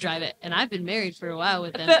even want to drive it, and I've been married for a while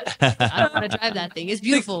with him. I don't want to drive that thing. It's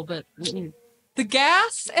beautiful, but the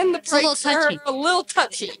gas and the It's a little brakes are touchy. a little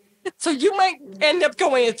touchy, so you might end up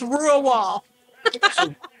going through a wall.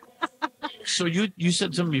 So you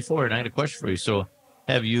said something before, and I had a question for you. So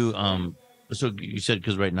have you So you said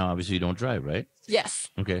because right now obviously you don't drive, right? Yes.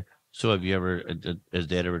 Okay. So have you ever, has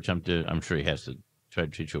Dad ever attempted? I'm sure he has to try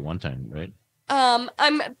to teach you at one time, right? I'm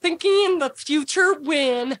thinking in the future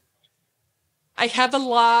when I have a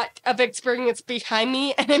lot of experience behind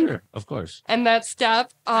me and Sure, of course. and that stuff.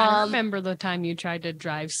 I remember the time you tried to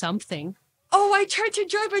drive something. Oh, I tried to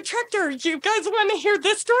drive a tractor. You guys want to hear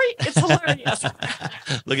this story? It's hilarious.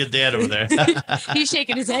 Look at Dad over there. He's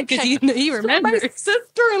shaking his head because he My remembers.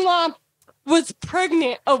 sister-in-law was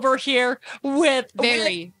pregnant over here with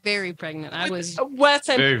Very, very pregnant. I was Wes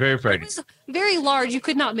and Very, very pregnant. very large. You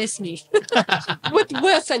could not miss me. with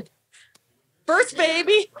Wilson. First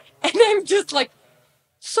baby. And I'm just like,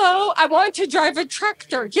 so I wanted to drive a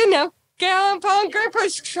tractor, get on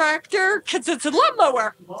Grandpa's tractor because it's a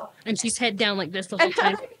lawnmower. And she's head down like this the whole And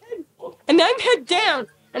time. I'm head down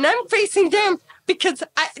and I'm facing down because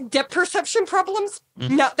depth perception problems,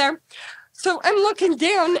 not there. So I'm looking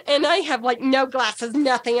down and I have like no glasses,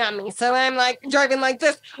 nothing on me. So I'm like driving like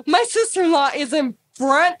this. My sister-in-law is in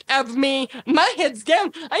front of me. My head's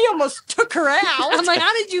down. I almost took her out. I'm like,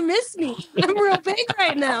 how did you miss me? I'm real big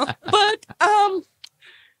right now. But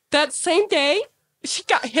that same day, she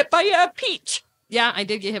got hit by a peach. Yeah, I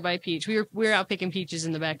did get hit by a peach. We were out picking peaches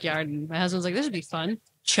in the backyard, and my husband was like, "This would be fun."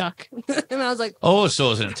 Chuck. And I was like, Oh, so it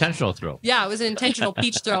was an intentional throw. yeah, it was an intentional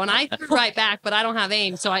peach throw, and I threw right back, but I don't have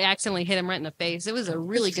aim, so I accidentally hit him right in the face. It was a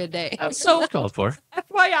really good day. So Called for.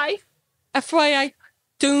 FYI,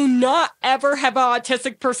 do not ever have an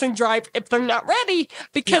autistic person drive if they're not ready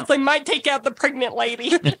because they might take out the pregnant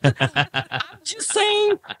lady. I'm just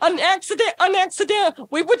saying, on accident,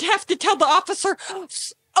 we would have to tell the officer,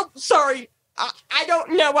 oh, sorry. I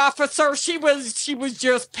don't know, officer. She was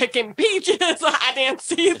just picking peaches. I didn't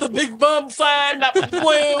see the big bump sign that was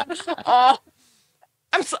blue.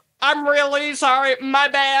 I'm really sorry. My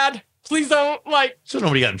bad. Please don't So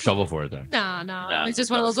nobody got in trouble for it then. No. It's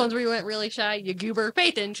just one of those ones where you went really shy, you goober, pay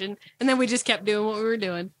attention, and then we just kept doing what we were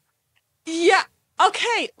doing. Yeah.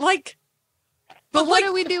 Okay. But what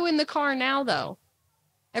do we do in the car now, though?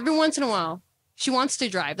 Every once in a while, she wants to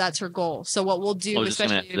drive. That's her goal. So what we'll do,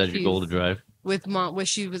 especially if That's your goal to drive. with mom, when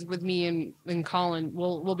she was with me and Colin,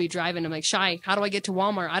 we'll be driving. I'm like, Shy, how do I get to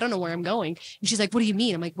Walmart? I don't know where I'm going. And she's like, what do you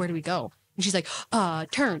mean? I'm like, where do we go? And she's like,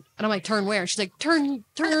 turn. And I'm like, turn where? And she's like, turn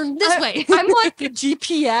this way. I'm like the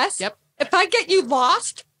GPS. Yep. If I get you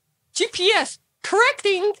lost, GPS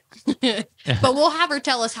correcting. But we'll have her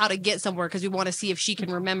tell us how to get somewhere because we want to see if she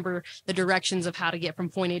can remember the directions of how to get from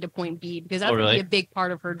point A to point B, because that's really? a big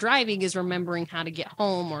part of her driving is remembering how to get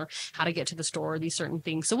home or how to get to the store or these certain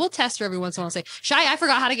things. So we'll test her every once in a while and say, Shy, I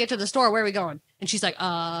forgot how to get to the store. Where are we going? And she's like,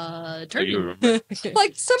 turn. you remember?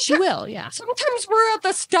 Like She will, yeah. sometimes we're at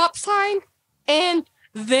the stop sign and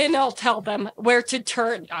then I'll tell them where to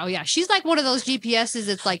turn. Oh yeah, she's like one of those GPSs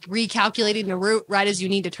that's like recalculating the route right as you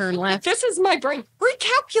need to turn left. This is my brain.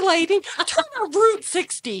 Recalculating. Turn on Route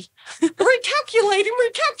 60.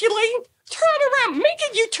 Recalculating. Turn around. Make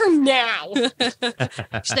a U-turn now.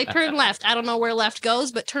 She's like, turn left. I don't know where left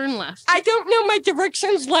goes, but turn left. I don't know my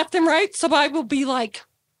directions left and right, so I will be like,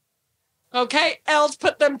 okay, L's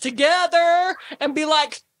put them together and be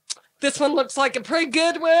like, this one looks like a pretty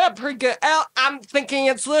good one, pretty good L. I'm thinking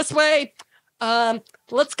it's this way.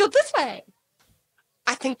 Let's go this way.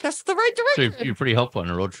 I think that's the right So direction. you're pretty helpful on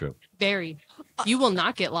a road trip. Very. You will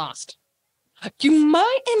not get lost. You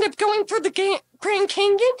might end up going for the Grand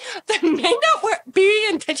Canyon. That may not be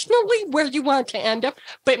intentionally where you want to end up,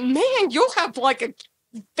 but man, you'll have like a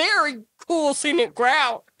very cool scenic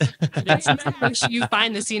route. Make sure you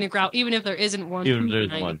find the scenic route, even if there isn't one. Even if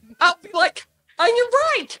there's one. I'll be like, On your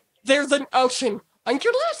right, there's an ocean. On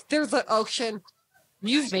your left, there's an ocean.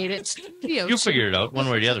 You've made it. To the You ocean. figure it out one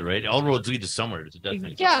way or the other, right? All roads lead to somewhere. It's a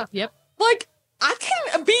definite. Yeah. Yep. Like,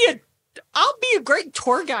 I'll be a great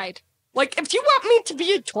tour guide. Like, if you want me to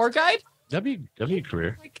be a tour guide, That'd be a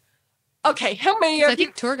career. okay, how many I of you?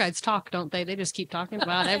 think tour guides talk, don't they? They just keep talking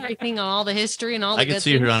about everything, all the history and all the I could good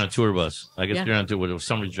see her things. on a tour bus. I could Yeah. see her on a tour. If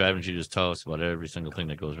somebody's driving, she just tells us about every single thing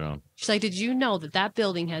that goes around. She's like, did you know that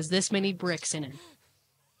building has this many bricks in it?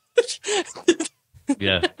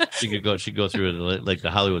 Yeah, she'd go through it like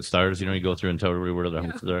the Hollywood stars. You know, you go through and tell everybody where the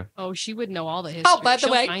houses are. Oh, she would know all the history. Oh, by the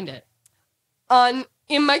She'll way- find it.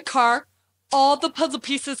 In my car, all the puzzle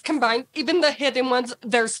pieces combined, even the hidden ones,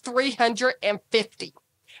 there's 350.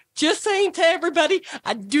 Just saying to everybody,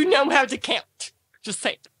 I do know how to count. Just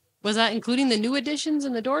saying. Was that including the new additions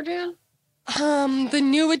in the door jam? The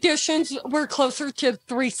new additions were closer to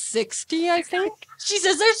 360, I think. She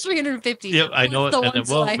says there's 350. Yep, I know it. The And then, ones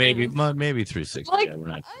well, that I maybe have. maybe 360. Like, Yeah, we're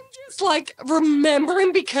not. I'm just like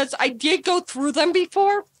remembering because I did go through them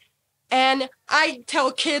before, and I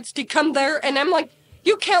tell kids to come there, and I'm like,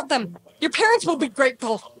 you count them. Your parents will be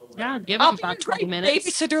grateful. Yeah, give I'll them be a about 20 great minutes.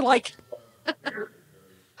 babysitter. Like,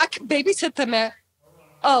 I can babysit them at,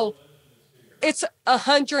 it's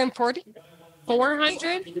 140,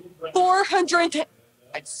 400? 400,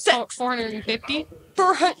 450?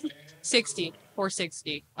 400, 60.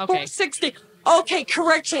 460. Okay. 460. Okay,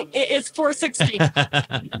 correction. It is 460.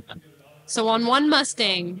 So on one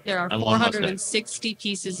Mustang, there are On one Mustang. 460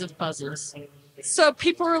 pieces of puzzles. So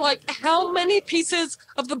people are like, how many pieces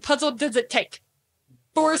of the puzzle does it take?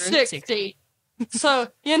 460. So,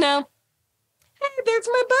 you know, hey, there's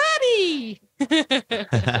my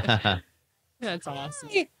buddy. That's awesome.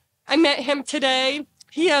 Hey, I met him today.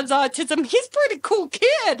 He has autism. He's a pretty cool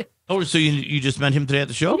kid. Oh, so you just met him today at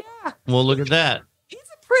the show? Yeah, Well, look at that. he's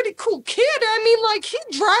a pretty cool kid. I mean, like, he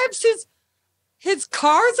drives his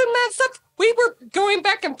cars and that stuff. We were going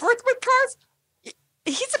back and forth with cars.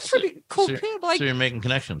 He's a pretty cool so, kid. Like, so you're making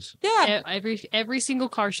connections. yeah. Every single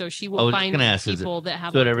car show, she I will was find gonna ask, is it- people that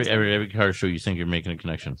have So at autism. every car show, you think you're making a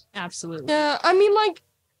connection. Absolutely. Yeah, I mean, like,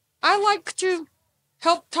 I like to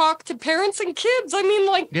help talk to parents and kids. I mean,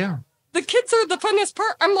 like, Yeah. the kids are the funniest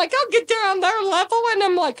part. I'm like, I'll get down their level, and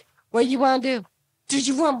I'm like, what do you want to do? Did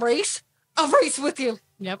you want to race? I'll race with you.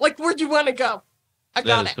 Yep. Like, where'd you want to go? I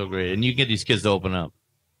got That is it. so great. And you get these kids to open up.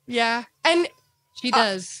 Yeah, and She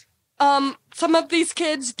does. some of these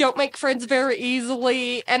kids don't make friends very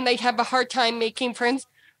easily, and they have a hard time making friends,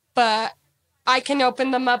 but I can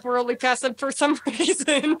open them up really fast, and for some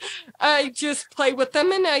reason, I just play with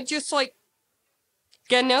them, and I just, like,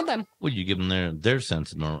 get to know them. Well, you give them their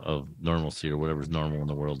sense of normalcy or whatever's normal in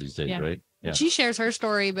the world these days, Yeah. right? Yeah. She shares her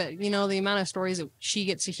story, but you know, the amount of stories that she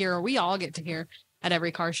gets to hear, or we all get to hear at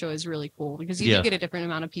every car show is really cool because you Yeah. do get a different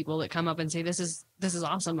amount of people that come up and say, this is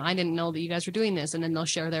awesome. I didn't know that you guys were doing this. And then they'll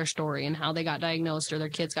share their story and how they got diagnosed or their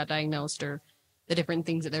kids got diagnosed or the different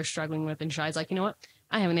things that they're struggling with. And Shy's like, you know what?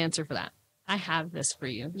 I have an answer for that. I have this for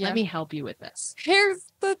you. Yeah. Let me help you with this. Here's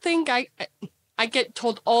the thing I get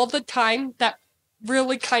told all the time that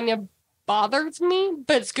really kind of bothers me,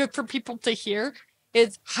 but it's good for people to hear,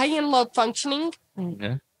 is high and low functioning.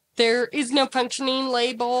 Yeah. There is no functioning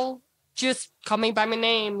label. Just call me by my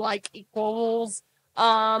name, like equals,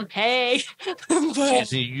 hey. You But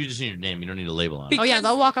just need your name. You don't need a label on it. Oh yeah, Because-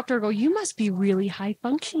 they'll walk up to her and go, you must be really high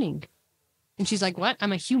functioning. And she's like, what?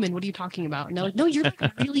 I'm a human. What are you talking about? And they're like, no, you're like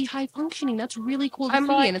really high functioning. That's really cool to I'm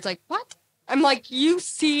see. like- And it's like, what? I'm like, you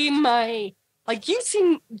see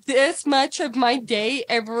this much of my day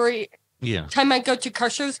every Yeah. time I go to car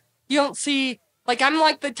shows. You don't see, like, I'm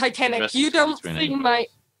like the Titanic. Dress You is don't very see nice. my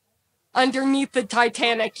underneath the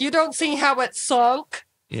Titanic. You don't see how it sunk.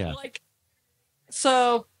 Yeah. Like,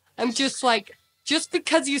 so I'm just like, just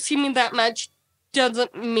because you see me that much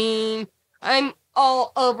doesn't mean I'm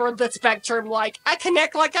all over the spectrum. Like, I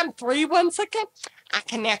connect like I'm 3 1 second. I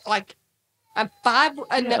connect like I'm 5.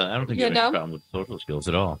 I don't think you you have any know, problem with social skills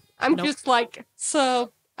at all. I'm Nope. just like,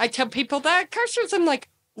 so I tell people that at car shows, I'm like,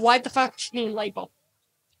 why the functioning label?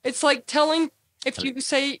 It's like telling, if you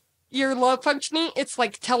say you're low functioning, it's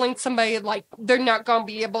like telling somebody like they're not going to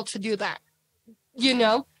be able to do that. You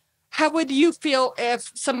know? How would you feel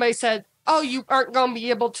if somebody said, oh, you aren't going to be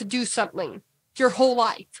able to do something your whole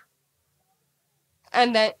life?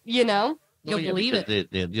 And that, you know? You'll believe because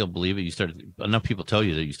you'll believe it. You start enough people tell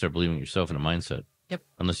you that you start believing yourself in a mindset. Yep.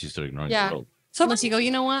 Unless you start ignoring Yeah. the world. So Unless you go,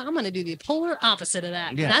 you know what? I'm going to do the polar opposite of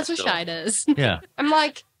that. Yeah, And that's what so- Shy does. Yeah. I'm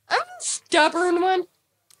like, I'm a stubborn one.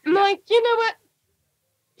 I'm like, you know what?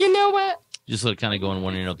 You know what? just let it kind of go in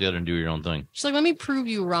one ear and out the other and do your own thing. She's like, let me prove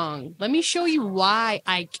you wrong. Let me show you why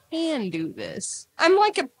I can do this. I'm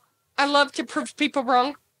like I love to prove people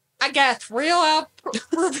wrong. I get real out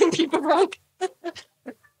proving people wrong.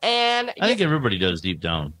 And I think everybody does deep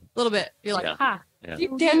down. A little bit. You're like, Yeah. ha. Yeah.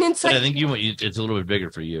 deep down inside. But I think it's a little bit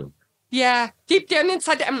bigger for you. Yeah, deep down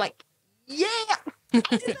inside, I'm like, yeah.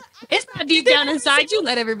 It's not deep down inside. You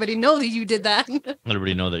let everybody know that you did that. Let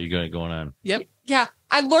everybody know that you got it going on. Yep. Yeah,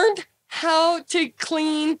 I learned how to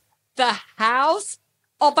clean the house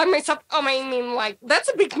all by myself. Oh, I mean, like, that's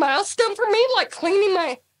a big milestone for me, like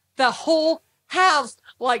cleaning the whole house,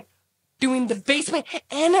 like doing the basement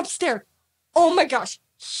and upstairs. Oh my gosh,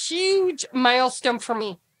 huge milestone for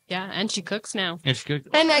me. Yeah, and she cooks now. And she cooked.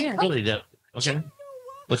 And I yeah. cook, Really? Okay.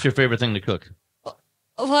 What's your favorite thing to cook?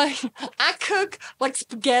 like, I cook like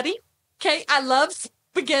spaghetti. Okay, I love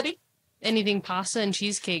spaghetti. Anything pasta and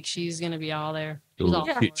cheesecake, she's going to be all there. She's Ooh, all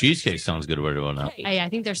Yeah. for it. cheesecake sounds good right about now. Hey, Hey, I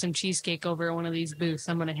think there's some cheesecake over at one of these booths.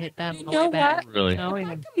 I'm going to hit that You on the know way back. Really? Oh,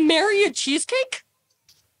 yeah. marry a cheesecake?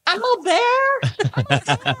 I'm all there.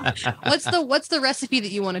 What's the recipe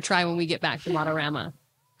that you want to try when we get back to Motorama?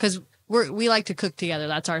 Because we like to cook together.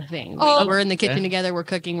 That's our thing. Oh, We're in the kitchen okay. together. We're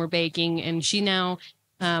cooking. We're baking. And she now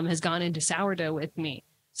has gone into sourdough with me.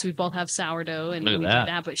 So we both have sourdough and Look at we that.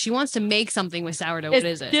 do that. But she wants to make something with sourdough. What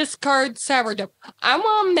is it? Discard sourdough. I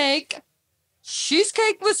want to make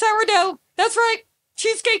cheesecake with sourdough. That's right.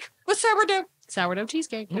 Cheesecake with sourdough. Sourdough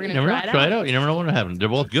cheesecake. We're You gonna never know. try it out. You never know what will happen. They're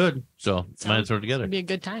both good, so might as well throw it together. It'd be a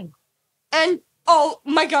good time. And oh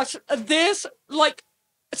my gosh, this like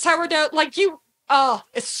sourdough, like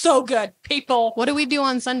it's so good. People. What do we do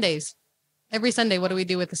on Sundays? Every Sunday, what do we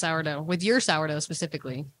do with the sourdough? With your sourdough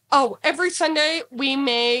specifically? Oh, every Sunday we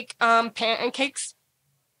make pancakes.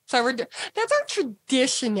 Sourdough. That's our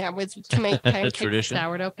tradition now is to make pancakes. Tradition.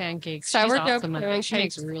 Sourdough pancakes. She's Sourdough awesome at that. She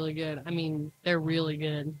makes pancakes. really good. I mean, they're really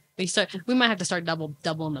good. We might have to start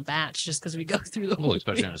doubling the batch just because we go through the Oh, whole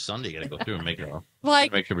especially on a Sunday, you got to go through and make it all.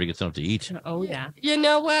 Like, Make sure everybody gets something to eat. Oh yeah. you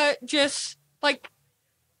know what? Just like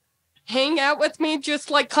hang out with me.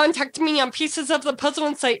 Just like contact me on pieces of the puzzle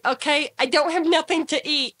and say, okay, I don't have nothing to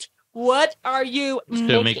eat. What are you So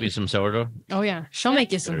making? make me some sourdough. Oh yeah. She'll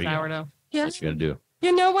make you some There you go. sourdough. Yeah. What you got to do?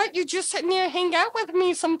 You know what? You just sit there and hang out with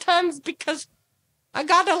me sometimes because I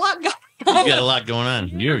got a lot going You on. got a lot going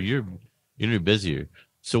on. You're busier.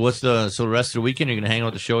 So the rest of the weekend you're gonna hang out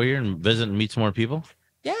at the show here and visit and meet some more people?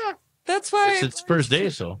 Yeah, that's why It's first day,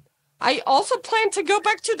 so I also plan to go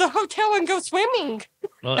back to the hotel and go swimming.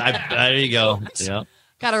 well, there you go. Yeah,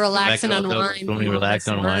 Gotta relax and Back to the hotel, unwind. Let me relax,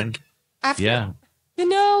 unwind. After, Yeah,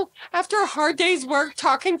 after a hard day's work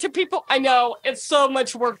talking to people, I know it's so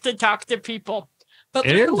much work to talk to people. But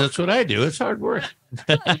it is. That's what I do. It's hard work.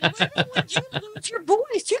 you lose your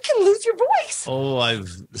voice. You can lose your voice. Oh, I've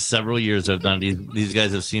several years I've done these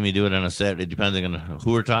guys have seen me do it on a Saturday, depending on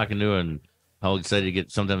who we're talking to and how excited I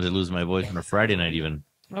get. Sometimes I lose my voice on a Friday night even.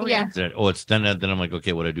 Oh Yeah. yeah. It's then I'm like,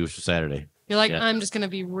 okay, what do I do for Saturday? You're like, Yeah. I'm just gonna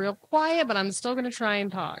be real quiet, but I'm still gonna try and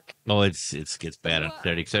talk. Oh, it gets bad on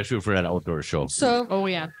Saturday, especially if we're at an outdoor show. So Oh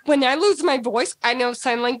yeah. when I lose my voice, I know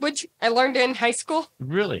sign language. I learned it in high school.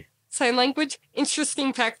 Really? Sign language.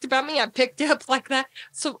 Interesting fact about me. I picked it up like that.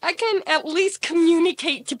 So I can at least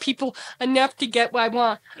communicate to people enough to get what I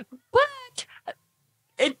want. But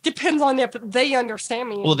it depends on if they understand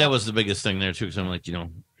me. Well, that was the biggest thing there too. Because I'm like,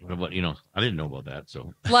 I didn't know about that.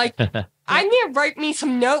 So Like, I need to write me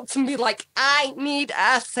some notes and be like, I need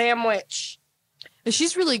a sandwich.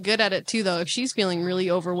 She's really good at it too, though. If she's feeling really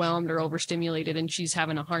overwhelmed or overstimulated and she's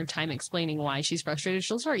having a hard time explaining why she's frustrated,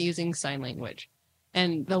 she'll start using sign language.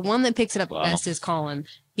 And the one that picks it up Wow. best is Colin.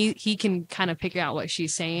 He can kind of figure out what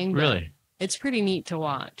she's saying. but really, it's pretty neat to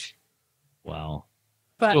watch. wow.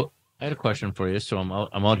 But So, I had a question for you. So I'm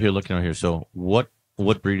out here looking out here. So what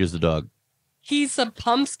breed is the dog? he's a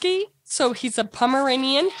Pomsky, so he's a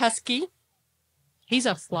Pomeranian Husky. He's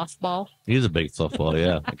a fluff ball. He's a big fluff ball.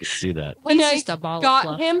 Yeah, I can see that. When He's I just a ball of got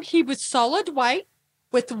fluff. him, he was solid white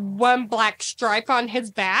with one black stripe on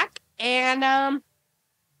his back. And,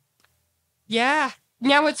 yeah,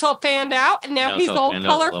 now it's all fanned out, and now Now it's he's all all fanned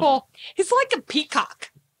out. Love colorful. He's like a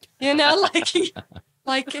peacock,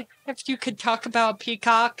 like if you could talk about a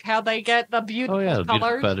peacock, how they get the beautiful Oh yeah, the beautiful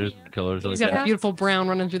colors. feathers, and colors like He's got that. beautiful brown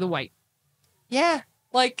running through the white. Yeah,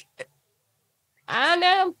 like, I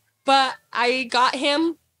know, but I got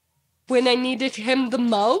him when I needed him the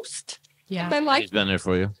most. Yeah. And like, He's been there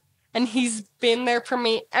for you. and he's been there for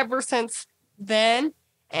me ever since then.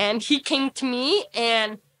 And he came to me,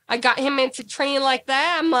 and I got him into training like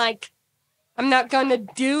that. I'm like, I'm not gonna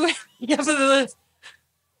do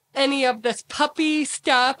any of this puppy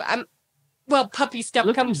stuff. well, puppy stuff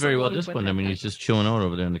Looking comes very well along this with one. I it. mean, he's just chilling out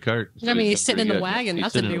over there in the cart. I mean, he's done sitting in pretty the good. wagon. He's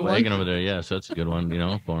That's a sitting in new the one. wagon over there. Yeah, so that's a good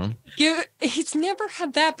one, for him. He's never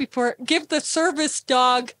had that before. Give the service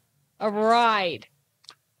dog a ride.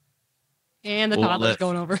 And the Well, toddler's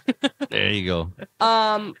going over. There you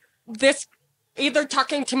go. This either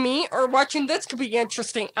talking to me or watching this could be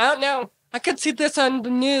interesting. I don't know. I could see this on the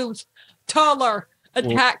news. Taller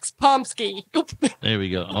attacks Pomsky. There we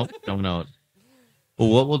go. Oh, coming out. Well,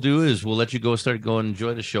 what we'll do is we'll let you go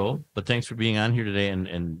enjoy the show. But thanks for being on here today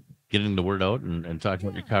and getting the word out and talking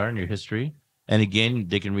about your car and your history. And again,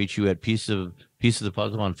 they can reach you at Piece of the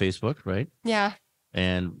Puzzle on Facebook, right? Yeah.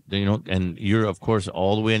 And and you're of course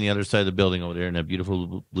all the way on the other side of the building over there in that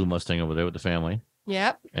beautiful blue Mustang over there with the family.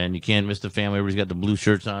 Yep. And you can't miss the family. Everybody's got the blue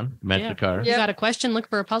shirts on, match the car. You got a question, look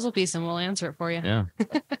for a puzzle piece and we'll answer it for you. Yeah.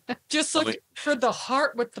 Just look for the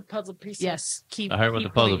heart with the puzzle pieces. Yes. The heart with the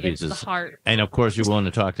puzzle going. It's pieces. the heart. And of course, you're willing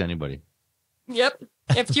to talk to anybody. Yep.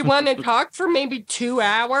 If you want to talk for maybe 2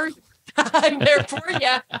 hours, I'm there for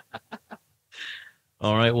you.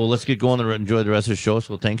 All right. Well, let's get going and enjoy the rest of the show.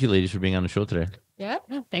 So thank you, ladies, for being on the show today. Yep.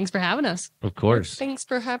 Yeah, thanks for having us. Of course. Thanks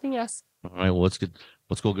for having us. All right. Well, let's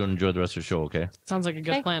go and enjoy the rest of the show. Okay. Sounds like a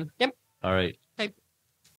good plan. Yep. All right.